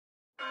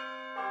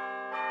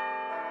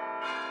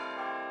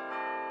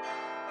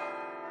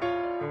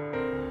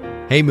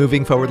Hey,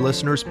 Moving Forward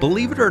listeners,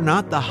 believe it or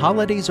not, the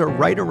holidays are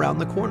right around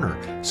the corner.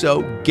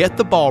 So get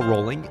the ball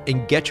rolling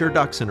and get your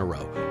ducks in a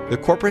row. The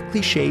Corporate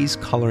Cliches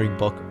coloring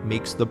book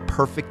makes the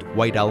perfect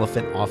white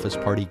elephant office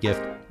party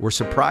gift or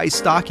surprise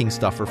stocking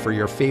stuffer for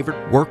your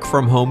favorite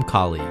work-from-home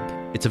colleague.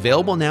 It's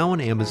available now on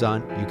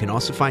Amazon. You can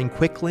also find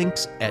quick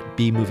links at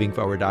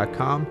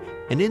bemovingforward.com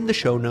and in the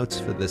show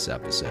notes for this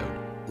episode.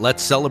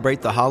 Let's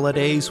celebrate the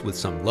holidays with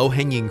some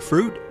low-hanging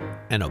fruit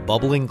and a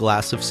bubbling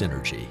glass of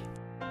synergy.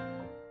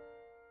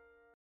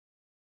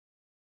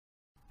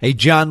 Hey,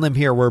 John Lim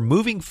here. We're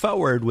moving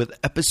forward with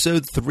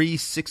episode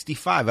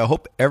 365. I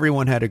hope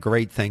everyone had a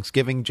great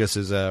Thanksgiving. Just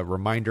as a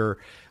reminder,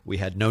 we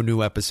had no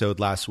new episode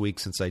last week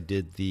since I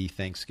did the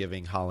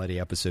Thanksgiving holiday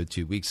episode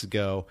 2 weeks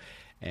ago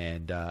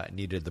and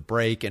needed the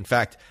break. In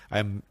fact,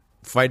 I'm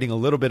fighting a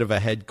little bit of a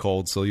head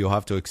cold, so you'll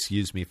have to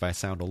excuse me if I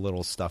sound a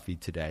little stuffy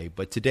today.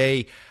 But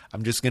today,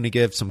 I'm just going to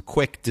give some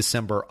quick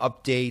December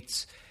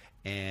updates.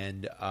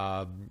 And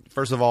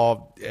first of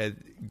all,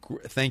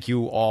 thank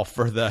you all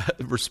for the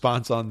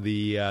response on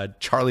the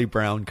Charlie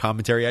Brown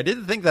commentary. I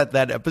didn't think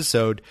that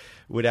episode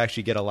would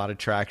actually get a lot of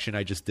traction.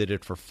 I just did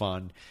it for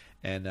fun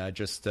and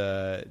just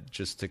to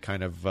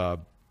kind of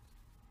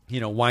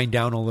wind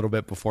down a little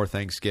bit before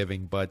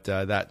Thanksgiving. But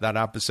that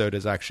episode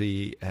has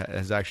actually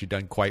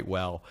done quite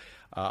well.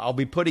 I'll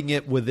be putting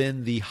it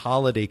within the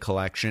holiday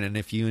collection, and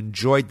if you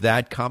enjoyed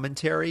that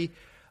commentary,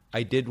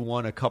 I did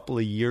one a couple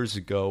of years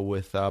ago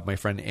with my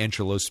friend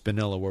Angelo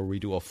Spinella where we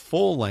do a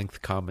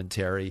full-length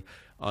commentary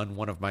on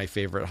one of my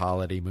favorite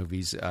holiday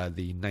movies, the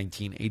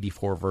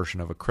 1984 version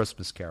of A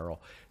Christmas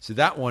Carol. So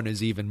that one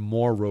is even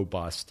more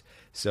robust.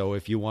 So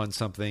if you want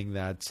something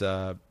that's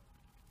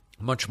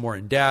much more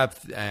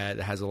in-depth, that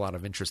has a lot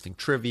of interesting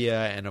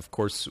trivia, and of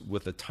course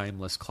with a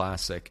timeless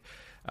classic,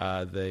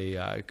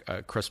 the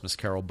Christmas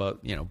Carol,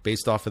 but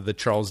based off of the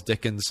Charles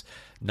Dickens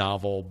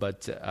novel,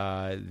 but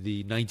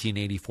the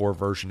 1984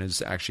 version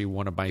is actually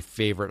one of my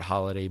favorite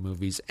holiday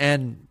movies,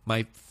 and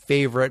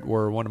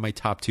one of my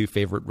top two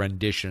favorite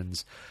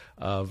renditions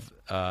of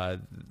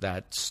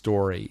that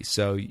story.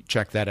 So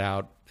check that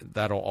out.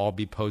 That'll all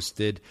be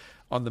posted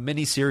on the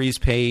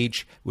miniseries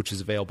page, which is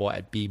available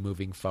at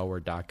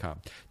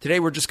bemovingforward.com.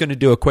 Today we're just going to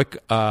do a quick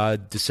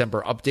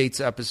December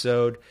updates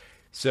episode.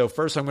 So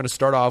first, I'm going to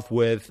start off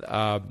with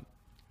a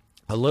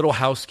little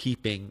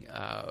housekeeping.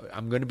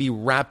 I'm going to be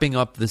wrapping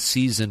up the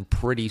season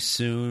pretty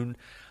soon.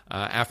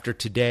 After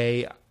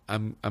today,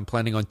 I'm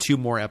planning on 2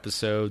 more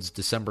episodes.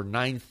 December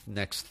 9th,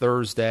 next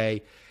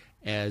Thursday,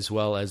 as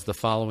well as the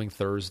following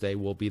Thursday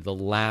will be the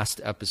last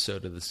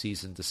episode of the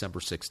season, December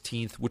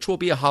 16th, which will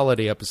be a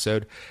holiday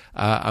episode.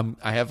 I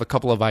have a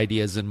couple of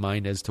ideas in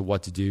mind as to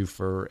what to do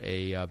for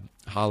a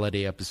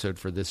holiday episode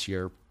for this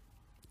year.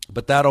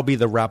 But that'll be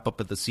the wrap-up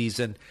of the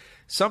season.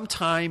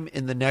 Sometime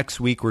in the next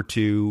week or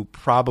two,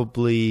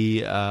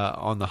 probably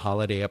on the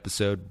holiday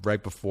episode,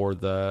 right before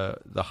the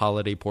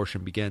holiday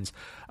portion begins,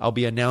 I'll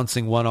be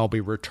announcing when I'll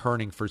be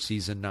returning for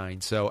Season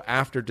 9. So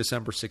after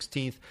December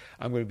 16th,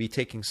 I'm going to be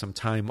taking some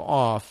time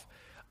off,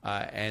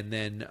 and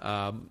then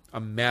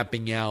I'm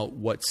mapping out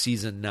what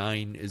Season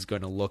 9 is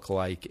going to look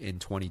like in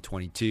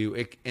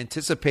 2022.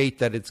 Anticipate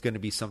that it's going to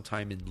be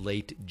sometime in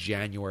late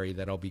January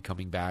that I'll be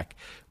coming back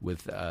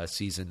with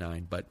Season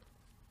 9, but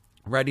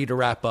ready to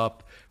wrap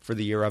up for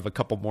the year. I have a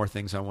couple more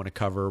things I want to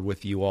cover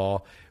with you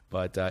all,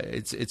 but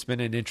it's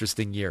been an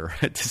interesting year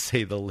to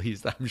say the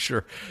least. I'm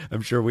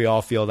sure we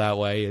all feel that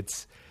way.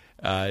 It's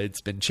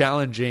been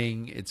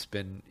challenging. It's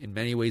been in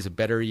many ways a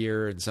better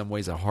year, in some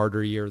ways a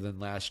harder year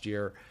than last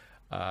year.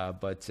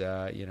 But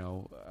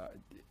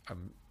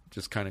I'm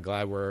just kind of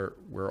glad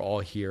we're all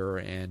here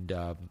and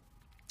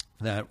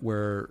that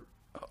we're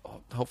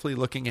hopefully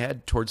looking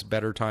ahead towards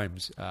better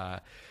times.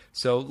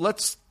 So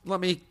let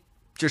me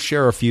just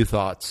share a few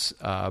thoughts.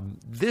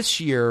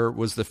 This year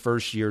was the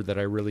first year that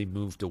I really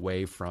moved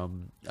away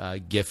from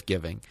gift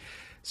giving.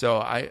 So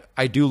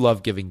I do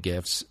love giving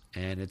gifts,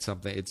 and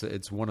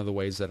it's one of the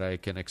ways that I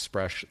can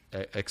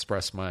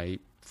express my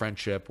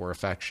friendship or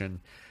affection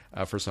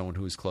for someone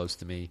who is close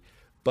to me.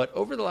 But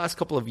over the last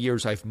couple of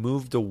years, I've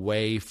moved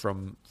away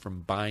from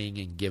buying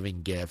and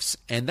giving gifts,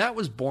 and that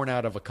was born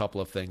out of a couple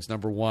of things.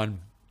 Number one,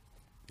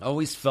 I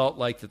always felt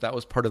like that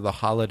was part of the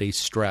holiday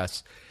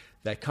stress,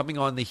 that coming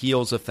on the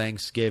heels of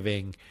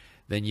Thanksgiving,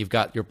 then you've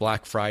got your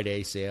Black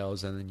Friday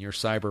sales and then your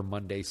Cyber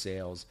Monday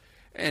sales.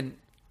 And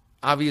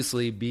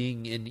obviously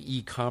being in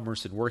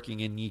e-commerce and working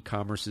in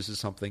e-commerce, this is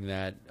something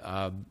that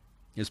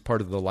is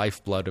part of the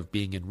lifeblood of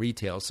being in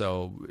retail.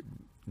 So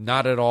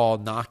not at all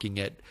knocking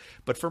it.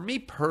 But for me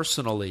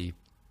personally,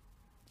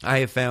 I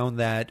have found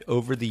that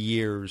over the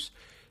years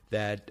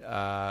that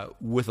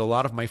with a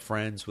lot of my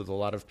friends, with a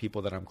lot of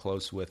people that I'm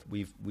close with,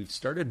 we've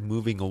started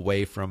moving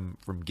away from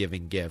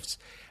giving gifts.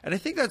 And I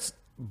think that's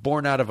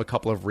born out of a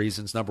couple of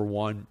reasons. Number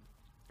one,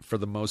 for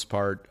the most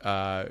part,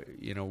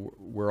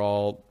 we're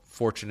all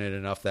fortunate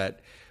enough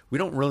that we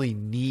don't really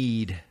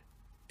need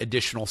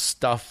additional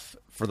stuff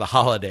for the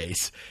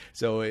holidays.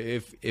 So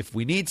if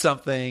we need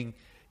something,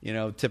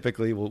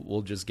 typically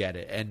we'll just get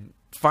it. And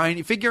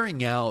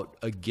figuring out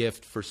a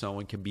gift for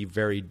someone can be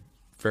very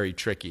very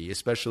tricky,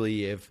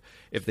 especially if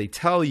they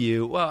tell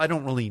you, well, I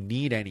don't really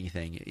need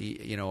anything,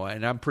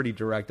 and I'm pretty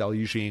direct. I'll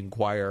usually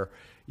inquire,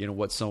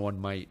 what someone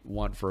might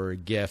want for a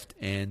gift,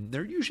 and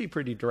they're usually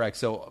pretty direct.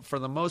 So for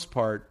the most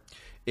part,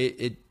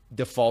 it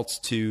defaults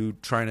to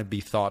trying to be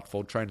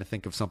thoughtful, trying to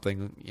think of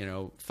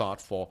something,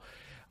 thoughtful.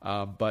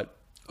 But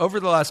over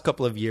the last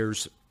couple of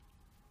years,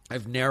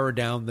 I've narrowed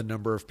down the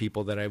number of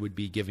people that I would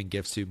be giving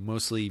gifts to,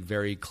 mostly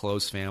very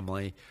close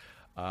family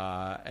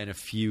and a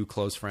few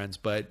close friends.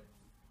 But,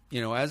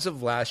 as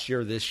of last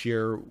year, this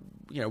year,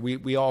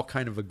 we all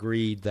kind of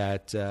agreed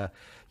that,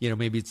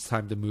 maybe it's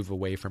time to move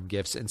away from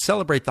gifts and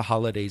celebrate the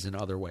holidays in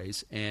other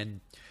ways.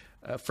 And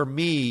for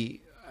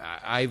me,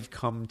 I've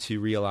come to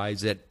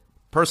realize that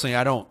personally,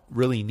 I don't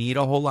really need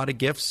a whole lot of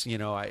gifts.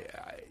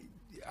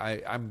 I'm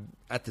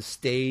at the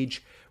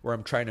stage where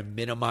I'm trying to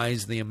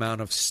minimize the amount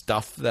of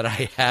stuff that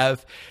I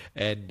have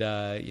and,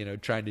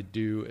 trying to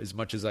do as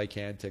much as I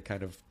can to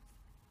kind of,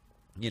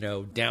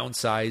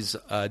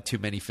 downsize too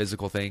many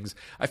physical things.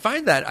 I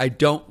find that I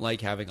don't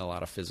like having a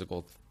lot of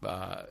physical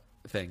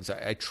things.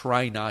 I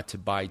try not to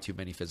buy too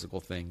many physical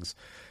things.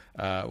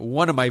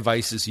 One of my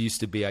vices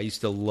used to be I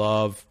used to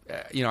love,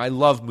 I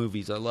love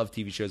movies. I love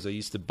TV shows. I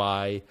used to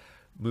buy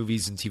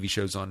movies and TV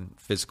shows on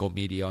physical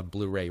media, on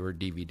Blu-ray or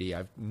DVD.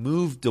 I've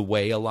moved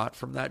away a lot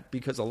from that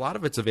because a lot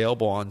of it's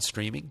available on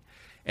streaming.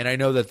 And I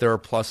know that there are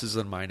pluses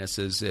and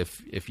minuses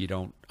if you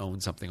don't own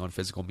something on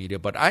physical media.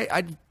 But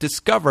I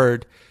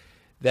discovered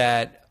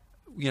that,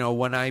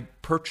 when I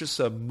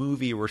purchase a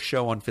movie or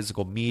show on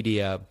physical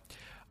media,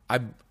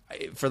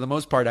 for the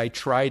most part, I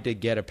try to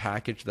get a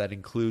package that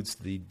includes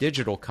the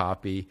digital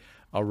copy.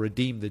 I'll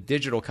redeem the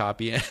digital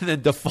copy and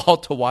then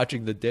default to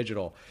watching the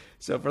digital.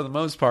 So for the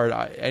most part,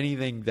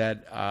 anything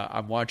that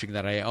I'm watching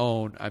that I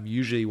own, I'm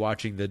usually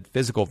watching the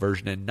physical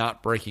version and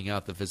not breaking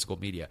out the physical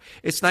media.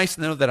 It's nice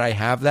to know that I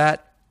have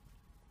that,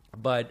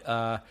 but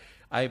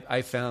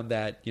I found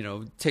that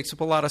it takes up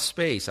a lot of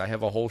space. I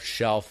have a whole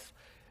shelf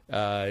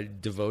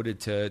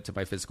devoted to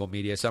my physical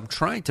media, so I'm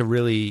trying to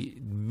really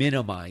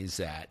minimize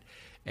that.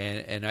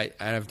 And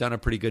I've done a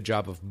pretty good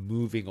job of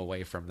moving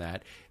away from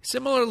that.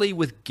 Similarly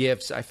with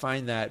gifts, I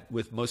find that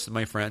with most of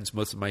my friends,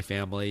 most of my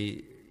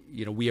family,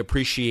 we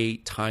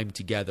appreciate time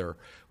together,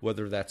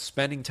 whether that's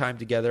spending time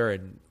together,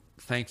 and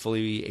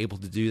thankfully able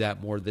to do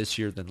that more this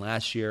year than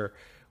last year,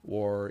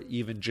 or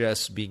even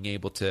just being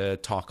able to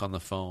talk on the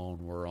phone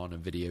or on a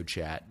video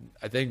chat.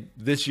 I think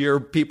this year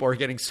people are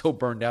getting so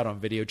burned out on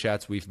video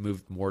chats, we've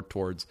moved more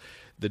towards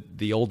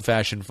the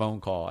old-fashioned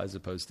phone call as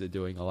opposed to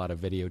doing a lot of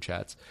video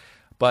chats.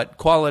 But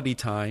quality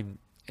time,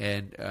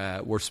 and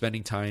we're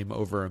spending time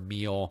over a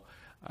meal.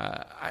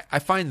 I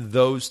find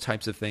those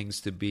types of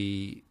things to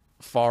be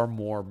far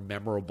more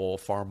memorable,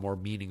 far more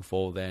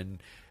meaningful than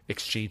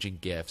exchanging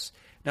gifts.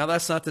 Now,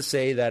 that's not to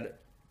say that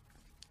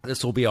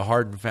this will be a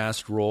hard and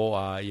fast rule.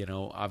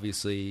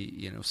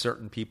 Obviously,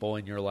 certain people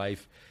in your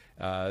life,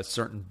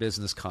 certain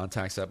business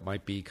contacts that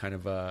might be kind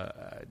of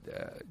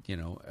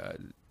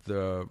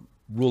the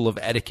rule of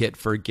etiquette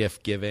for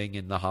gift giving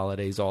and the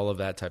holidays, all of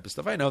that type of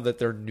stuff. I know that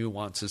there are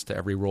nuances to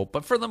every rule,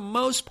 but for the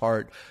most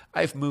part,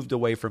 I've moved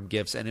away from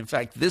gifts. And in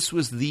fact, this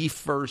was the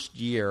first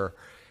year,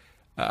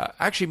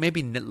 actually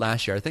maybe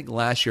last year, I think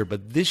last year,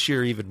 but this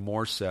year even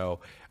more so,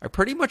 I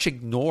pretty much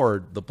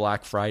ignored the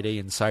Black Friday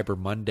and Cyber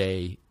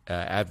Monday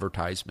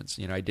advertisements.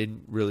 I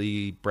didn't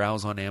really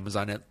browse on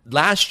Amazon.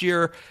 Last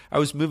year, I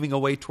was moving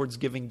away towards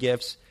giving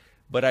gifts,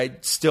 but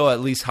I'd still at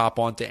least hop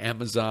onto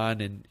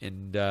Amazon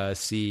and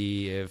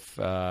see if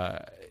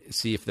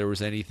there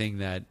was anything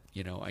that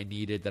I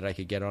needed that I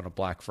could get on a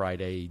Black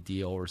Friday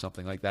deal or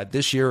something like that.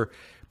 This year,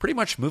 pretty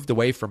much moved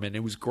away from it. And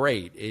it was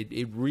great.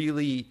 It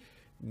really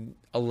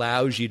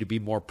allows you to be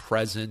more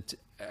present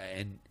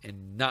and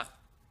not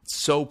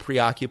so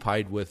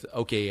preoccupied with,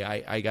 okay,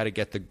 I got to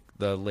get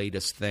the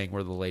latest thing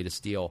or the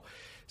latest deal.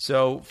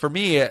 So for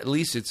me, at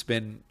least, it's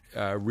been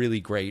really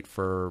great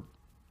for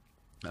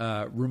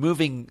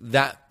removing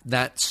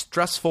that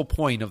stressful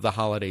point of the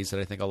holidays that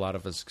I think a lot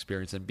of us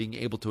experience, and being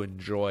able to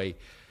enjoy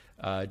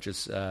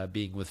just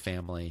being with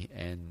family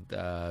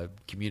and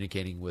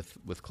communicating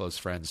with close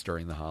friends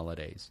during the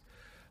holidays.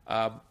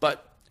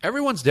 But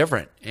everyone's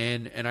different,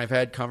 and I've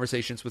had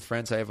conversations with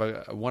friends. I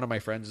have one of my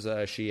friends,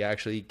 she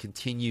actually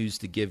continues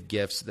to give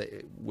gifts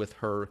with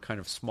her kind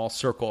of small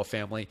circle of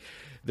family.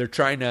 They're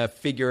trying to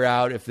figure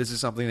out if this is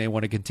something they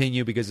want to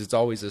continue, because it's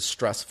always a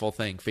stressful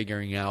thing.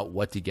 Figuring out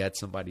what to get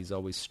somebody is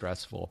always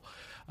stressful.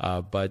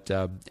 But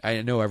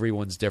I know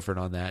everyone's different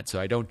on that, so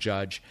I don't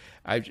judge.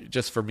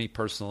 Just for me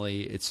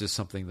personally, it's just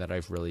something that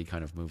I've really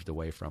kind of moved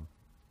away from.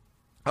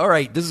 All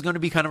right, this is going to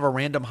be kind of a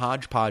random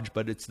hodgepodge,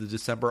 but it's the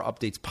December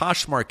updates.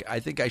 Poshmark,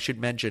 I think I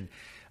should mention,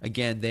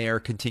 again, they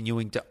are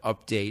continuing to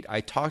update.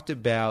 I talked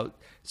about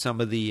some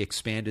of the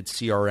expanded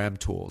CRM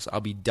tools. I'll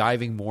be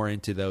diving more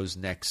into those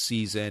next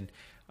season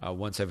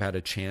once I've had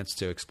a chance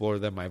to explore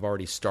them. I've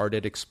already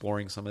started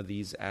exploring some of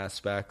these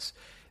aspects.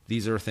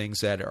 these are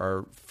things that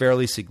are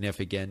fairly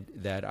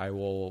significant that I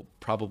will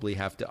probably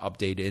have to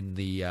update in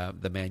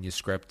the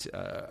manuscript,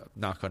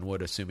 knock on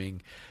wood,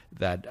 assuming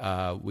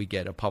that we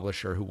get a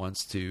publisher who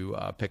wants to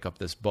pick up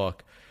this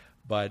book.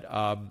 But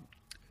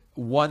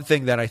one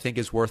thing that I think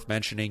is worth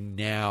mentioning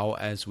now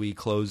as we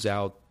close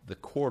out the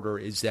quarter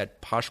is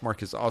that Poshmark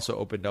has also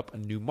opened up a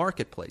new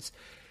marketplace.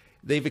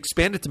 They've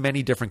expanded to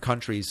many different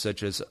countries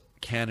such as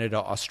Canada,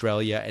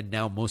 Australia, and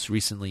now most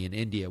recently in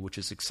India, which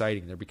is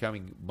exciting. They're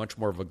becoming much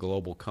more of a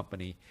global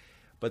company.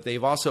 But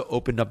they've also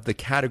opened up the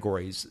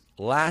categories.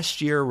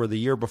 Last year or the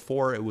year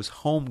before, it was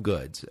home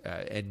goods.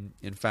 And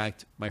in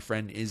fact, my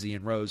friend Izzy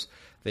and Rose,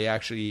 they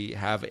actually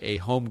have a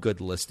home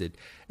good listed.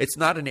 It's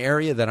not an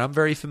area that I'm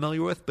very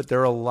familiar with, but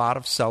there are a lot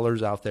of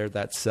sellers out there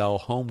that sell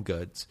home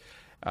goods.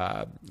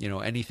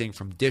 Anything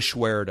from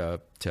dishware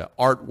to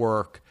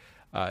artwork.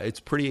 It's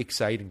pretty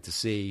exciting to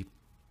see.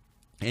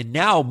 And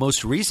now,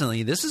 most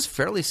recently, this is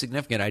fairly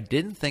significant. I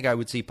didn't think I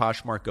would see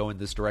Poshmark go in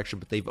this direction,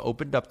 but they've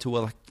opened up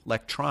to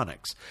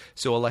electronics.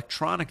 So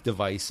electronic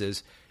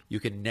devices you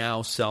can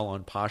now sell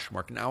on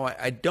Poshmark. Now,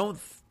 I don't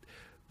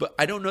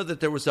know that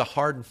there was a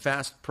hard and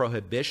fast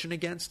prohibition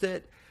against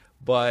it,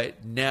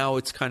 but now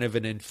it's kind of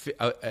an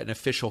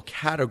official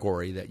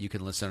category that you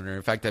can list under.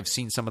 In fact, I've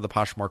seen some of the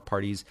Poshmark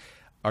parties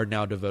are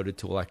now devoted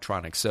to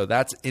electronics. So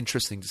that's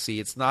interesting to see.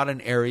 It's not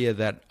an area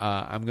that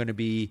I'm going to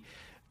be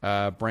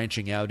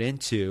branching out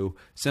into.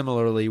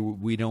 Similarly,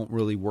 we don't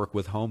really work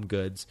with home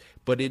goods,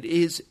 but it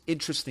is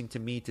interesting to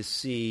me to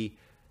see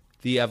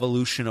the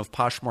evolution of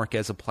Poshmark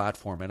as a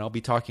platform, and I'll be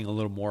talking a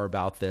little more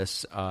about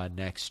this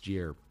next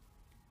year.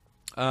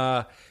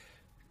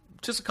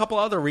 Just a couple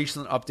other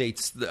recent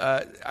updates.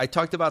 I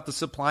talked about the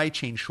supply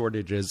chain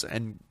shortages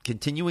and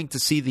continuing to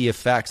see the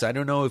effects. I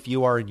don't know if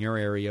you are in your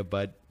area,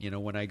 but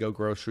when I go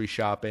grocery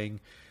shopping,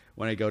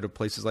 when I go to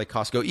places like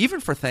Costco, even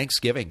for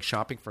Thanksgiving,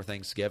 shopping for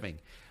Thanksgiving,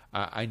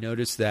 I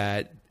noticed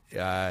that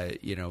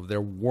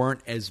there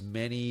weren't as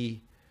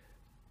many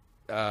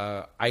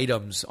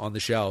items on the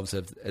shelves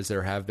as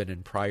there have been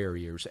in prior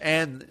years.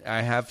 And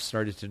I have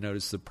started to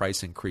notice the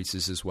price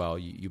increases as well.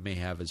 You may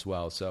have as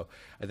well. So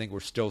I think we're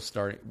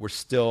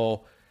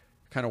still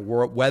kind of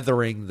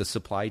weathering the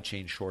supply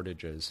chain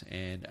shortages.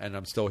 And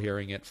I'm still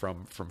hearing it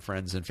from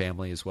friends and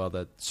family as well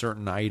that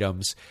certain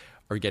items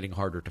are getting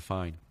harder to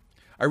find.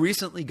 I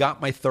recently got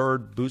my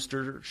third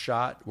booster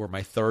shot, or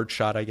my third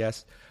shot, I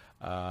guess.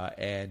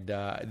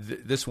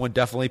 This one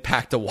definitely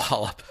packed a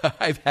wallop.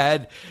 I've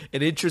had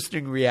an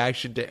interesting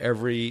reaction to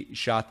every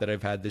shot that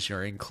I've had this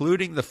year,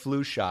 including the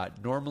flu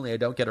shot. Normally, I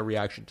don't get a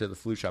reaction to the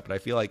flu shot, but I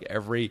feel like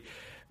every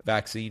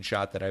vaccine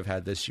shot that I've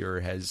had this year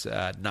has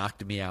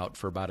knocked me out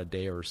for about a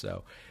day or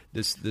so.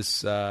 This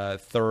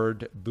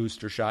third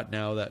booster shot,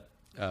 now that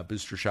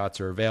booster shots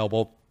are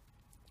available,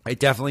 I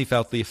definitely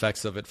felt the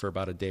effects of it for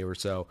about a day or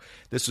so.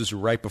 This was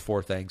right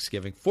before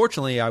Thanksgiving.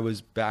 Fortunately, I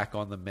was back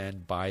on the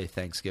mend by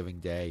Thanksgiving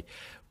Day.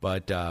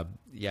 But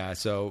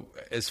so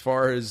as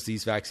far as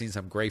these vaccines,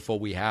 I'm grateful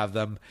we have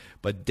them,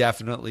 but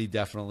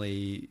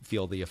definitely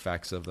feel the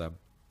effects of them.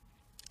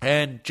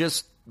 And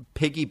just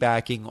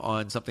piggybacking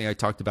on something I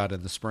talked about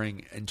in the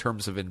spring in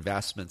terms of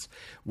investments,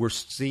 we're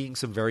seeing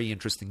some very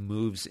interesting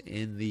moves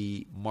in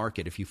the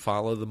market. If you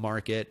follow the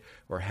market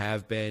or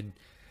have been,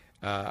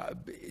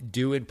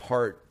 due in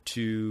part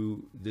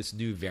to this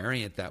new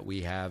variant that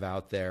we have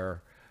out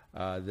there,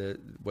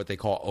 what they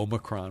call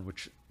Omicron,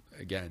 which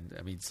again,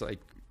 I mean, it's like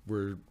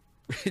we're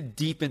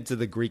deep into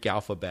the Greek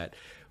alphabet,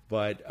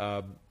 but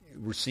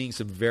we're seeing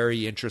some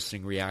very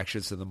interesting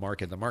reactions to the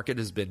market. The market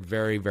has been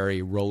very,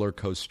 very roller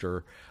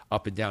coaster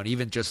up and down.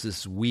 Even just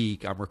this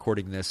week, I'm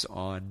recording this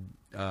on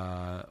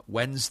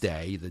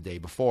Wednesday, the day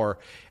before,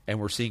 and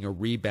we're seeing a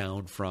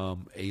rebound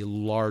from a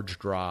large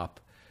drop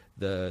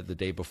the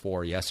day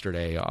before,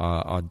 yesterday,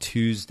 on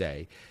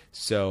Tuesday.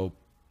 So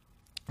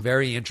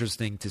very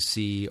interesting to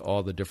see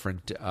all the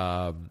different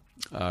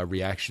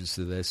reactions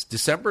to this.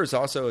 December is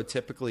also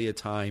typically a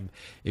time,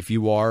 if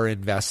you are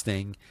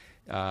investing,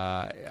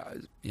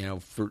 and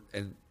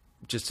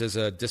just as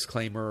a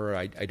disclaimer,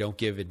 I don't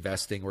give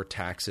investing or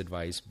tax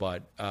advice,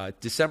 but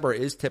December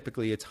is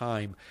typically a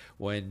time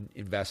when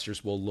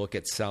investors will look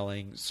at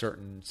selling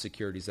certain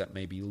securities that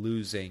may be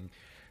losing,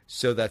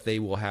 so that they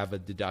will have a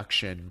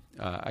deduction,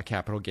 a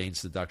capital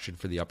gains deduction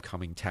for the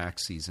upcoming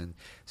tax season.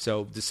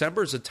 So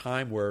December is a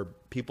time where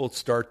people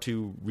start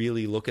to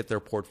really look at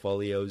their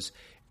portfolios,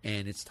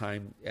 and it's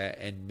time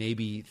and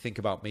maybe think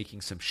about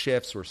making some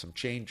shifts or some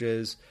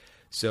changes.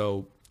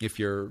 So if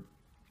you're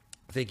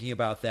thinking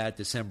about that,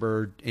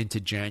 December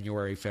into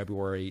January,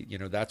 February,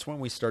 that's when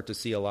we start to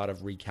see a lot of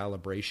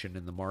recalibration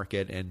in the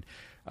market and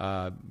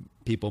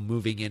people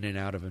moving in and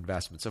out of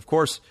investments. Of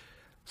course,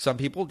 some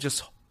people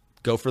just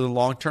go for the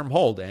long-term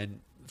hold,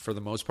 and for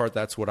the most part,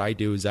 that's what I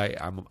do. Is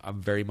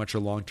I'm very much a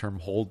long-term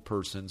hold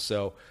person,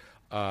 so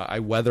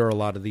I weather a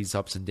lot of these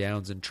ups and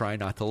downs and try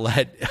not to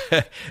let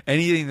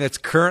anything that's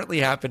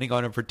currently happening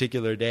on a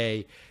particular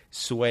day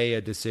sway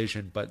a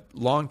decision. But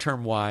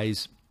long-term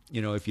wise,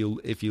 if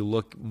you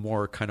look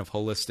more kind of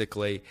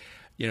holistically,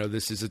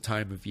 this is a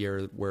time of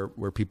year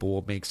where people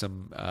will make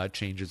some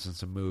changes and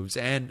some moves.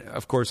 And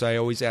of course, I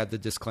always add the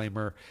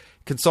disclaimer: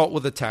 consult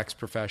with a tax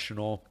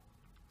professional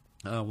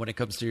when it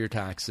comes to your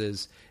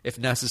taxes. If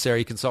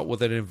necessary, consult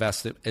with an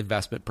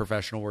investment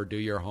professional or do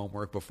your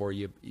homework before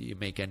you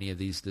make any of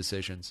these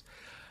decisions.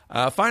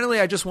 Finally,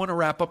 I just want to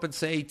wrap up and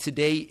say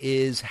today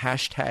is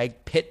hashtag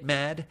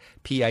PitMad,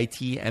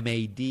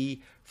 PITMAD,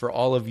 for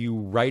all of you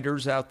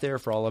writers out there,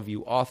 for all of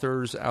you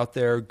authors out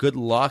there. Good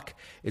luck.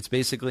 It's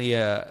basically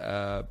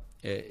I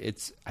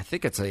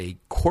think it's a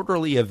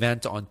quarterly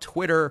event on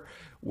Twitter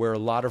where a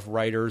lot of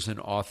writers and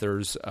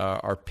authors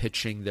are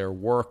pitching their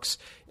works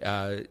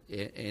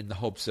in the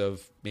hopes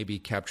of maybe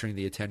capturing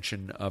the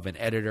attention of an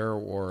editor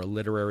or a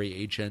literary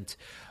agent.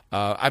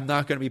 I'm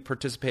not going to be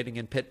participating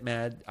in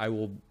PitMad. I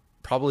will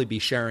probably be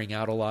sharing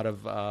out a lot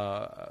of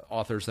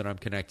authors that I'm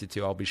connected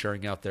to. I'll be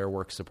sharing out their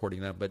work,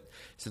 supporting them. But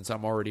since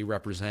I'm already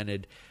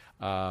represented,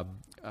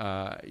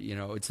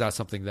 it's not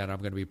something that I'm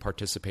going to be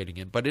participating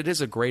in. But it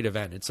is a great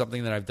event. It's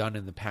something that I've done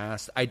in the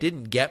past. I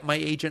didn't get my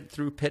agent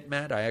through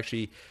PitMad. I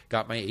actually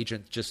got my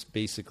agent just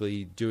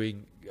basically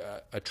doing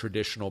a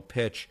traditional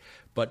pitch.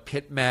 But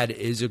PitMad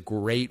is a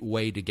great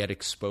way to get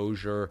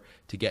exposure,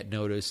 to get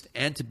noticed,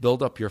 and to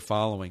build up your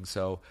following.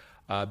 So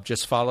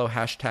just follow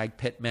hashtag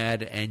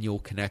PitMad, and you'll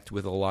connect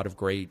with a lot of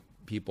great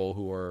people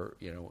who are,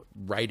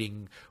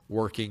 writing,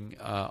 working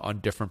on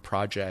different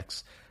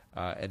projects,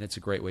 and it's a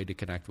great way to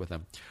connect with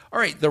them. All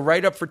right, the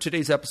write-up for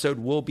today's episode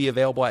will be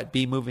available at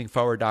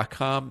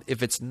bemovingforward.com.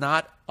 If it's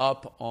not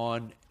up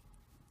on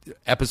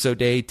episode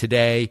day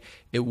today,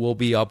 it will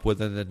be up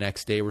within the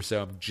next day or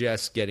so. I'm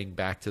just getting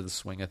back to the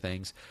swing of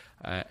things,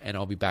 and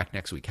I'll be back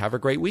next week. Have a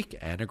great week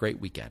and a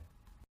great weekend.